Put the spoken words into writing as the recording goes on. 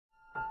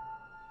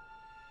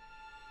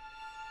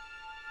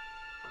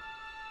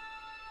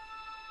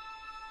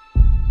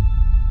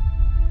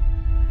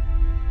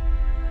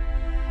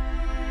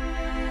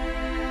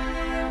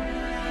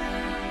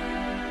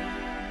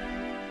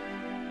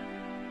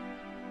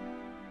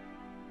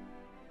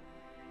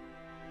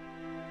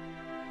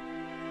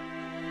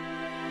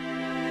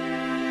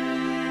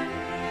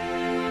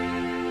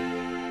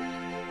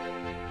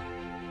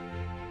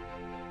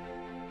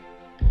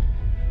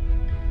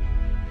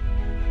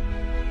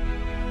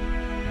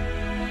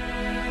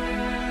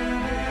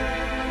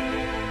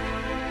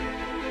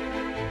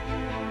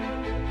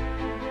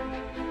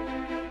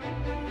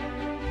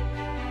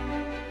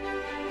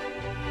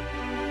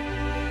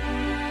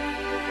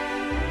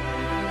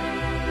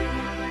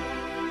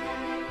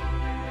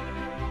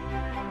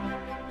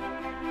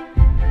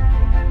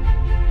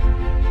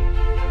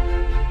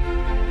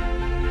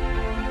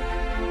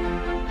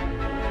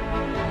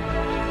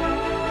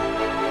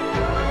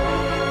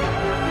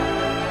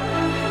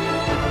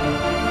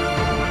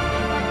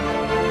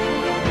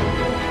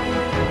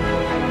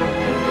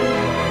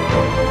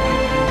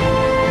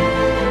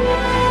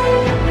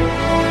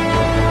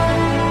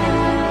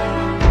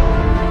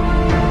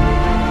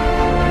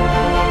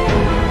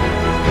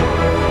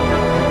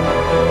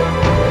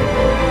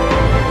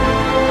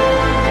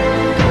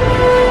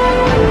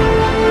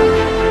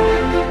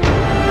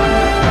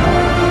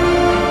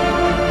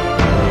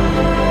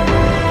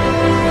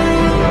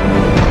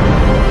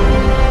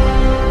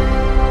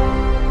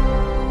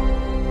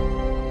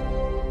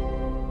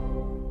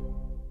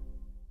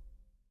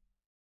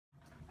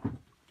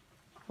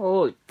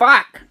Holy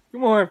fuck!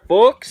 Good morning,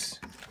 folks.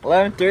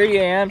 11:30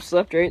 a.m.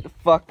 Slept right the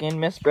fuck in.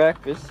 Missed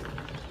breakfast.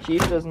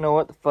 Chief doesn't know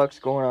what the fuck's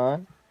going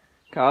on.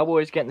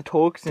 Cowboy's getting the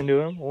tokes into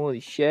him. Holy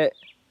shit.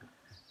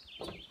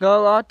 Got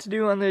a lot to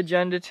do on the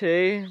agenda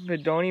today,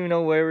 but don't even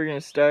know where we're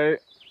gonna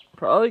start.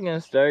 Probably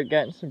gonna start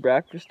getting some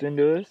breakfast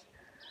into us.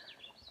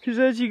 Cause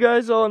as you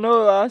guys all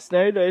know, last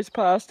night I just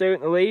passed out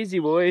in the lazy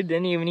boy.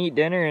 Didn't even eat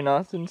dinner or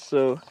nothing,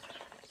 so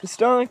the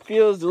stomach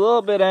feels a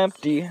little bit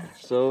empty.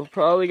 So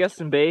probably got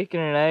some bacon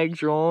and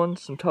eggs rolling,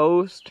 some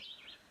toast.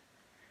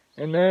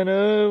 And then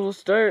we'll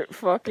start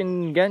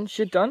fucking getting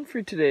shit done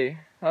for today.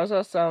 How's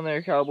that sound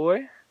there,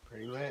 cowboy?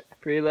 Pretty lit.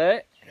 Pretty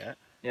lit? Yeah.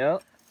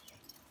 Yep.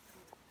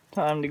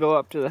 Time to go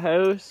up to the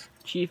house.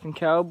 Chief and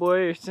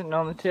cowboy are sitting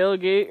on the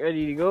tailgate,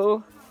 ready to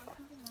go.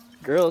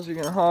 Girls are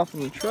gonna hop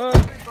in the truck.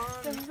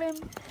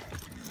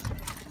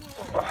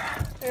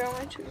 Here, I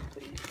want you to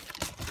please.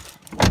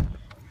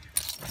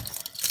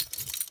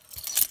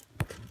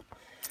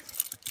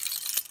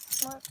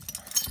 What?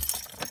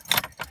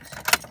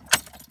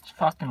 It's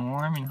fucking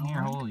warm in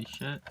here, holy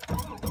shit.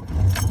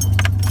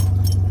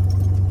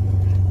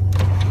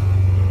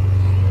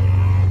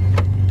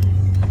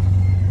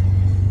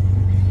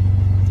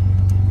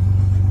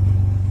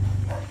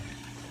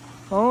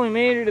 Only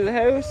made her to the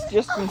house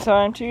just in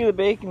time too. The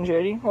bacon's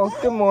ready. Well,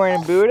 good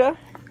morning, Buddha.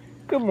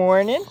 Good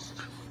morning.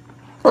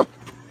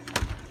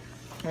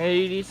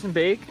 Ready to eat some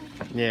bacon?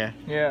 Yeah.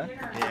 Yeah.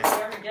 Yeah.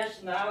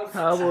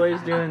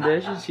 Cowboy's doing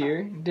dishes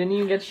here. Didn't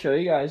even get to show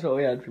you guys what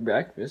we had for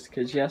breakfast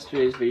because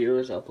yesterday's video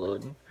was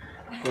uploading.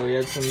 So we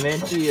had some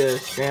minty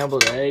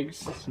scrambled eggs,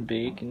 some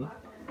bacon.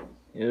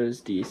 It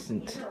was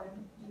decent.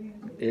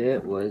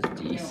 It was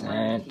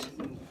decent.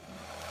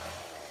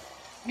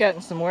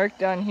 Getting some work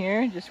done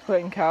here. Just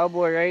putting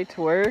Cowboy right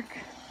to work.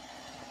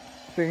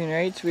 Friggin'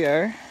 rights we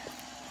are.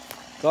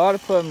 Gotta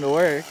put him to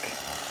work.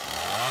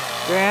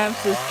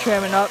 Gramps is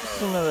trimming up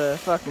some of the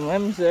fucking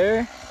limbs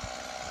there.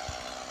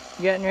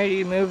 Getting ready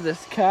to move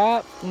this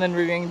cap. And then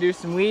we're gonna do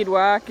some weed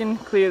whacking,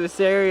 clear this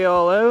area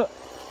all out.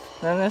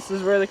 Then this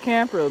is where the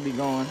camper will be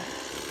going.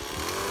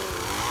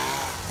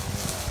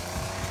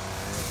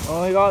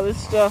 Well, we got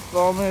this stuff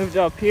all moved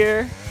up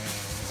here.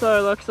 So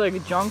it looks like a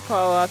junk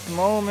pile at the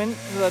moment.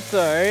 That's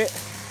alright.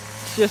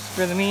 It's just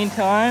for the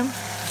meantime.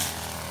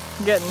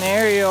 Getting the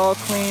area all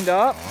cleaned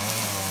up.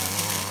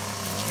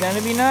 It's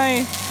gonna be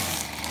nice.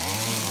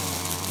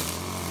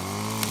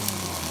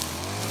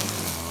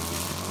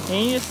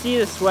 And you just see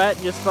the sweat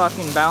just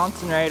fucking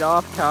bouncing right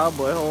off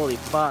Cowboy. Holy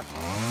fuck.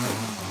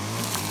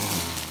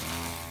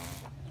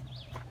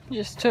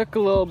 Just took a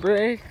little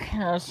break.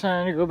 I was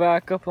trying to go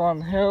back up on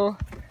the hill.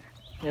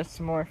 Get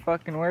some more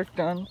fucking work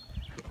done.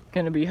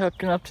 Gonna be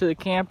hooking up to the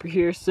camper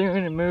here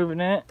soon and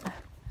moving it.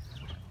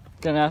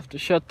 Gonna have to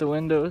shut the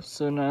windows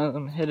so none of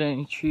them hit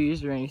any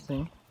trees or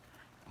anything.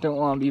 Don't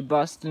want to be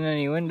busting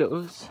any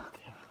windows.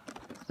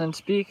 And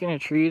speaking of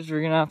trees,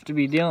 we're gonna have to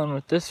be dealing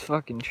with this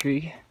fucking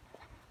tree.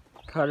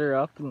 Cut her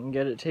up and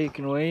get it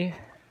taken away.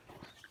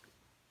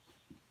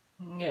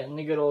 Getting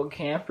the good old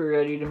camper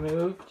ready to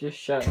move. Just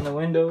shutting the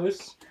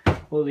windows.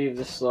 We'll leave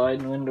the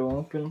sliding window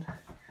open.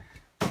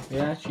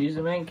 Yeah, she's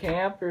a mint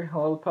camper.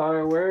 All the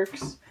power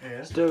works.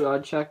 Yeah. Still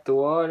gotta check the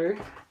water.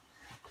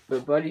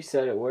 But Buddy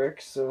said it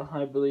works, so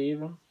I believe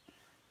him.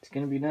 It's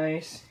gonna be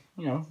nice.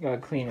 You know, gotta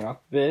clean her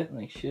up a bit.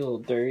 Like, she's a little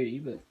dirty,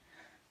 but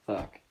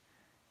fuck.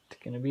 It's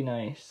gonna be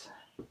nice.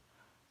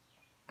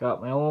 Got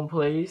my own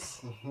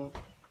place.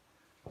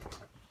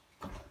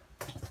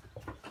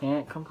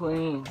 Can't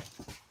complain.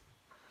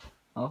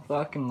 I'll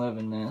fucking live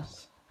in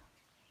this.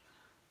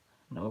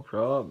 No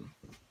problem.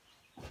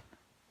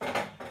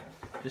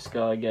 Just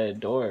gotta get a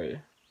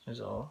door,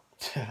 is all.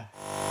 Getting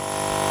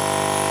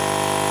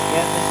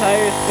the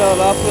tires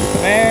filled up with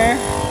some air.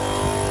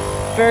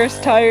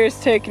 First tire's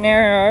taking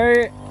air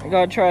out. I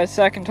gotta try a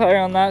second tire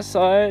on that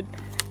side.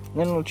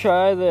 Then we'll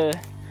try the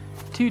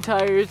 2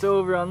 tires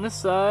over on this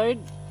side.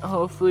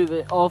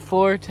 Hopefully all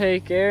 4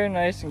 take air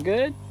nice and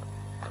good.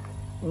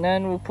 And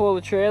then we'll pull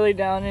the trailer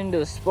down into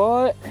the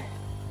spot.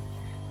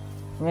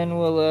 And then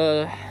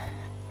we'll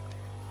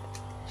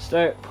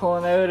start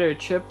pulling out our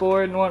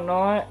chipboard and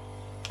whatnot.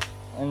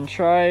 And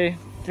try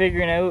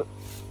figuring out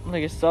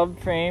like a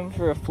subframe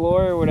for a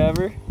floor or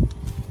whatever.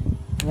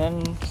 And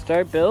then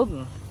start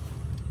building.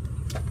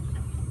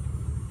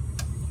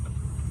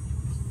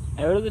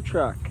 Out of the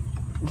truck.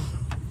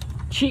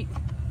 Cheat.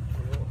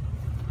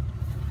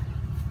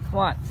 Come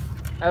on.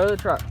 Out of the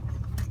truck.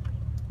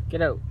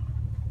 Get out.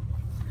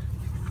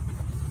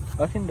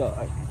 Fucking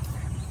dog.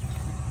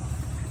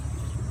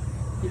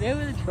 Get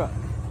out of the truck.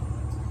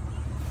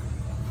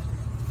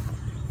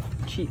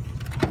 Cheat.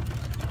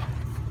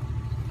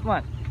 Come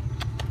on.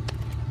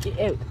 Get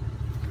out.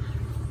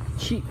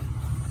 Cheat.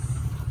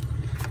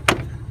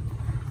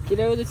 Get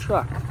out of the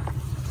truck.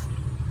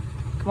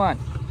 Come on.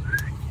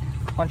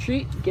 Want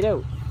treat? Get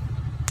out.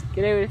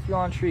 Get out if you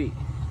want a treat.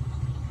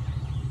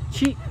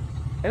 Cheat.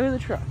 Out of the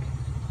truck.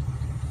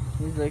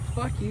 He's like,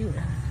 fuck you.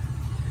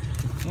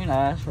 You're an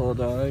asshole,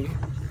 dog.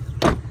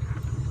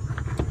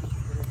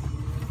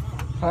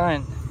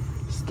 Fine.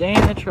 Stay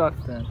in the truck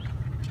then.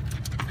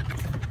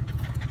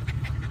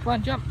 Come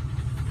on, jump.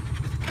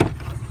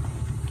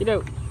 Get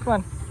out. Come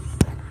on.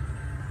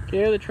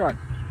 Get out of the truck.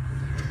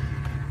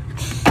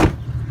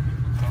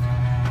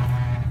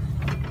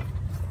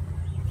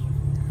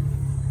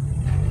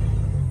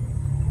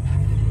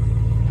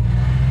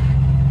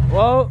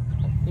 Whoa,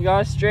 you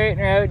gotta straighten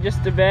her out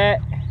just a bit.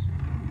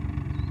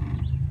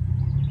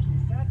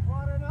 That's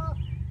far enough.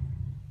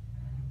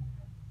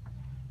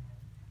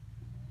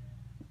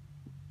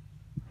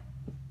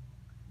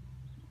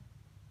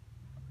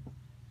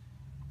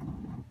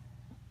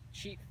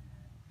 Chief,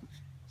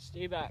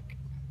 stay back.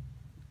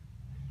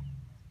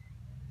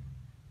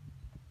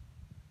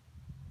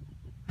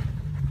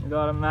 We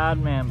got a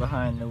madman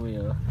behind the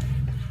wheel.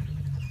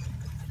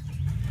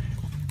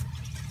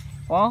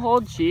 Wanna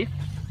hold, Chief?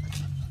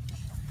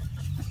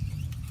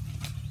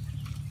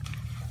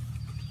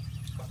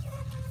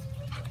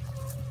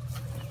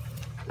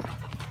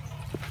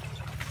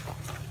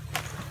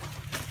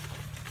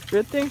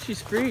 Good thing she's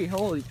free.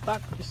 Holy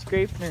fuck, just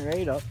scraping her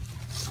right up.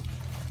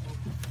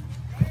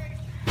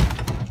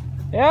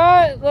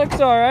 Yeah, it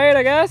looks alright,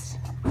 I guess.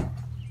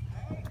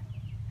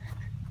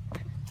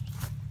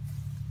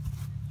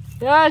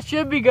 Yeah, it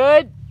should be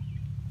good.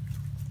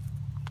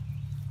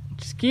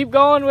 Just keep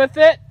going with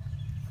it.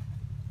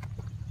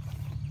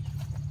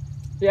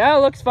 Yeah,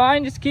 it looks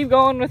fine. Just keep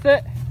going with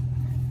it.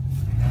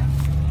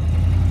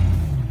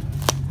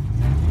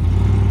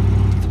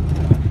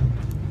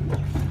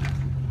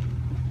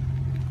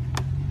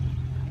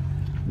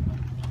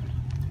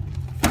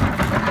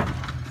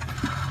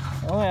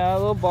 Oh yeah, a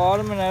little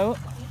bottoming out.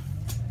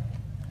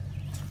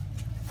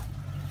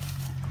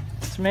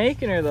 It's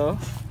making her though.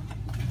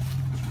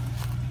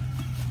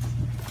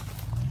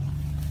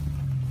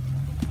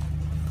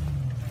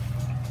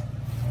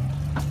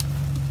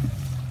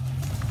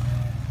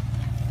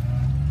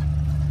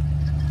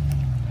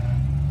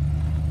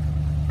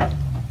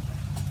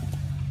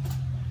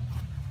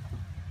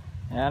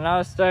 And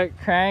I'll start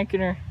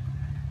cranking her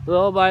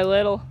little by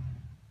little.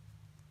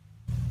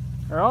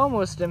 We're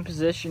almost in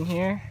position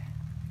here.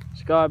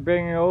 Just gotta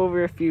bring her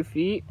over a few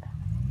feet.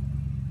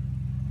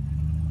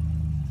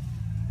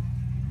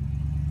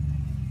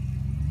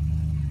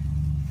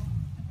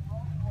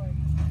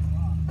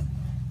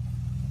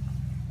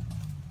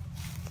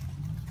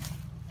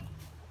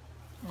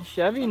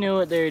 Chevy knew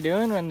what they were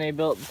doing when they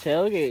built the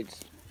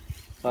tailgates.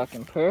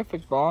 Fucking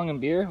perfect bong and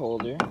beer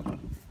holder.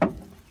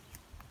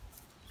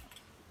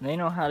 They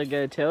know how to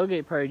get a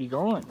tailgate party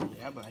going.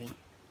 Yeah, buddy.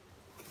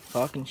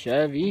 Fucking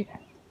Chevy.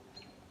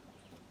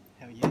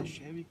 Hell yeah,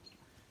 Chevy.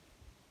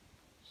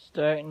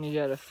 Starting to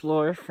get a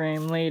floor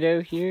frame laid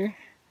out here.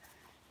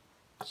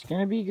 It's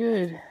gonna be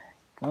good.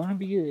 Gonna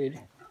be good.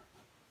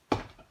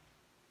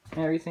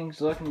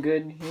 Everything's looking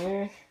good in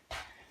here.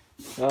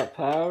 Got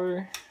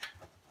power.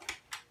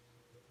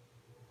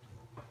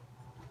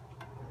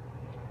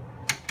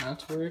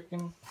 That's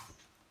working.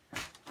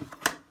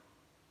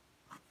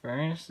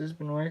 Furnace has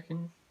been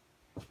working.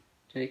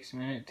 Takes a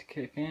minute to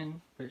kick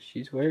in, but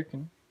she's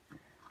working.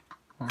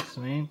 That's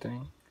the main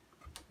thing.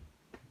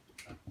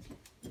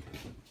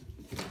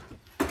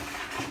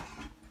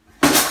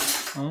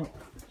 Oh,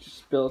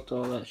 spilt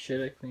all that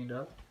shit I cleaned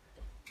up.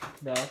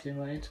 Bathroom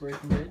lights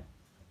working good.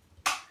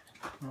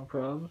 No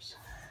problems.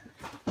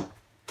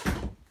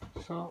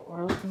 So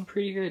we're looking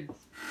pretty good.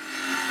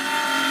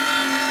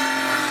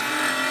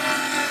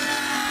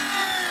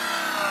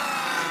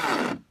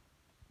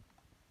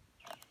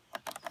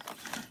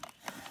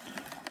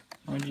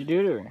 What'd you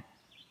do to her?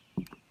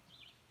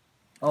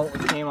 Oh,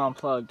 it came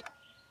unplugged.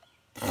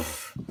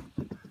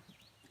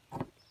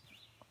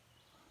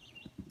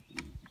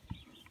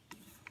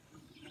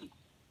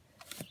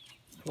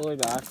 Pull her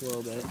back a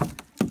little bit.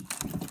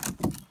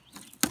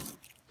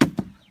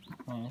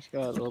 Oh, it's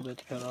got a little bit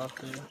to cut off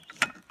there.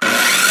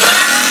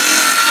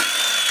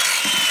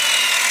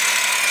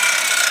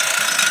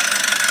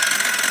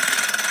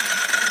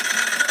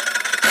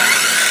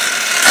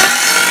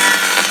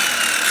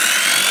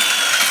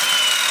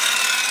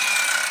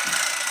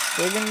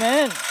 Friggin'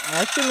 man,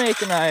 that should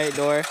make an alright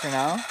door for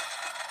now.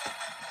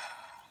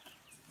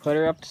 Put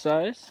her up to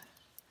size.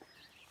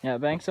 Yeah,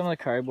 bank some of the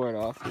cardboard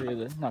off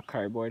here. Not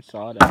cardboard,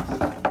 sawdust.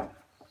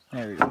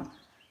 There we go.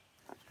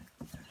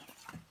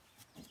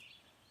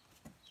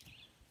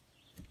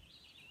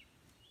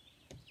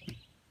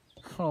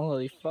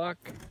 Holy fuck.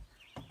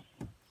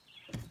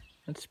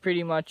 That's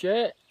pretty much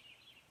it.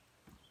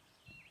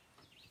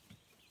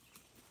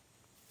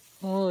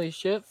 Holy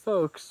shit,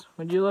 folks.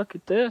 Would you look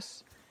at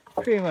this?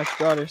 Pretty much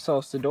got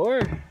ourselves the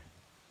door.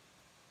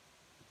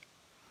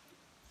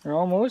 We're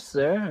almost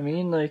there. I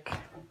mean, like,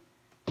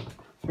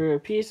 for a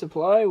piece of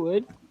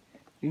plywood,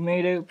 we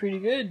made out pretty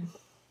good.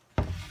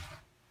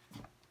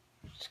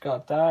 Just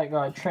got that.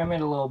 Gotta trim it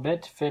a little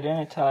bit to fit in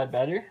a tad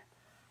better.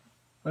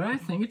 But I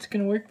think it's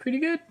gonna work pretty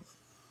good.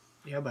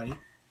 Yeah, buddy.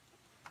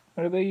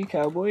 What about you,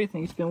 cowboy? You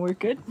think it's gonna work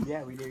good?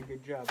 Yeah, we did a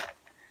good job.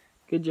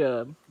 Good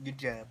job. Good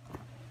job.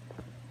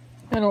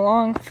 Been a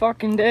long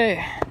fucking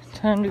day.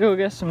 Time to go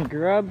get some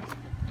grub.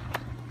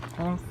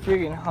 I'm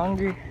freaking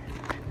hungry.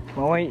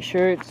 My white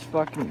shirt's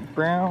fucking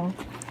brown.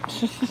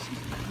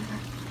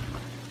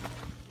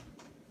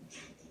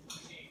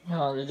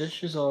 Oh, the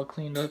dish is all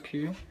cleaned up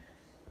here.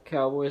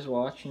 Cowboy's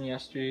watching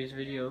yesterday's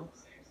video.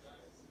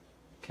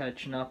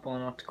 Catching up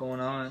on what's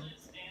going on.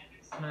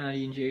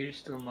 Maddie and Jade are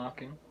still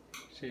mocking.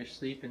 So they're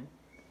sleeping.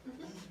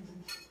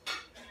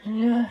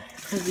 Yeah,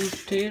 put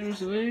these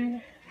potatoes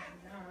away.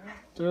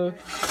 Throw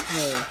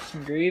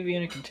some gravy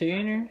in a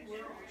container.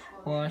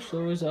 Wash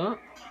those up.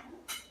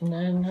 And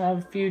then have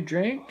a few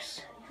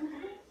drinks.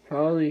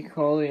 Probably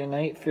call it a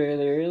night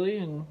fairly early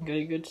and get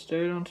a good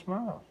start on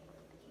tomorrow.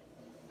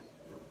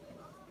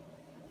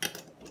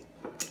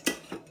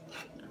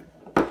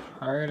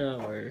 Hard at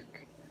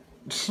work.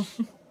 It's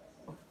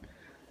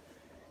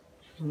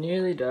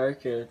nearly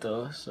dark out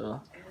though,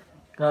 so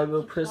gotta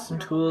go put some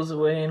tools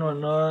away and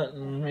whatnot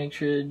and make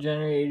sure the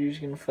generator's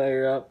gonna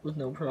fire up with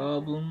no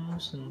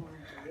problems and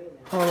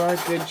all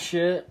that good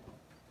shit.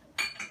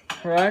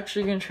 We're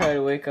actually gonna try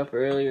to wake up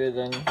earlier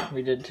than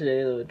we did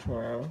today though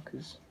tomorrow,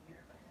 because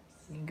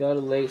we got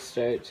a late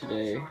start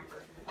today.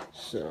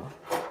 So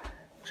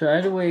try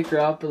to wake her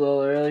up a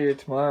little earlier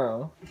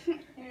tomorrow.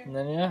 And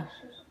then yeah,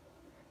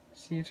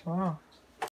 see you tomorrow.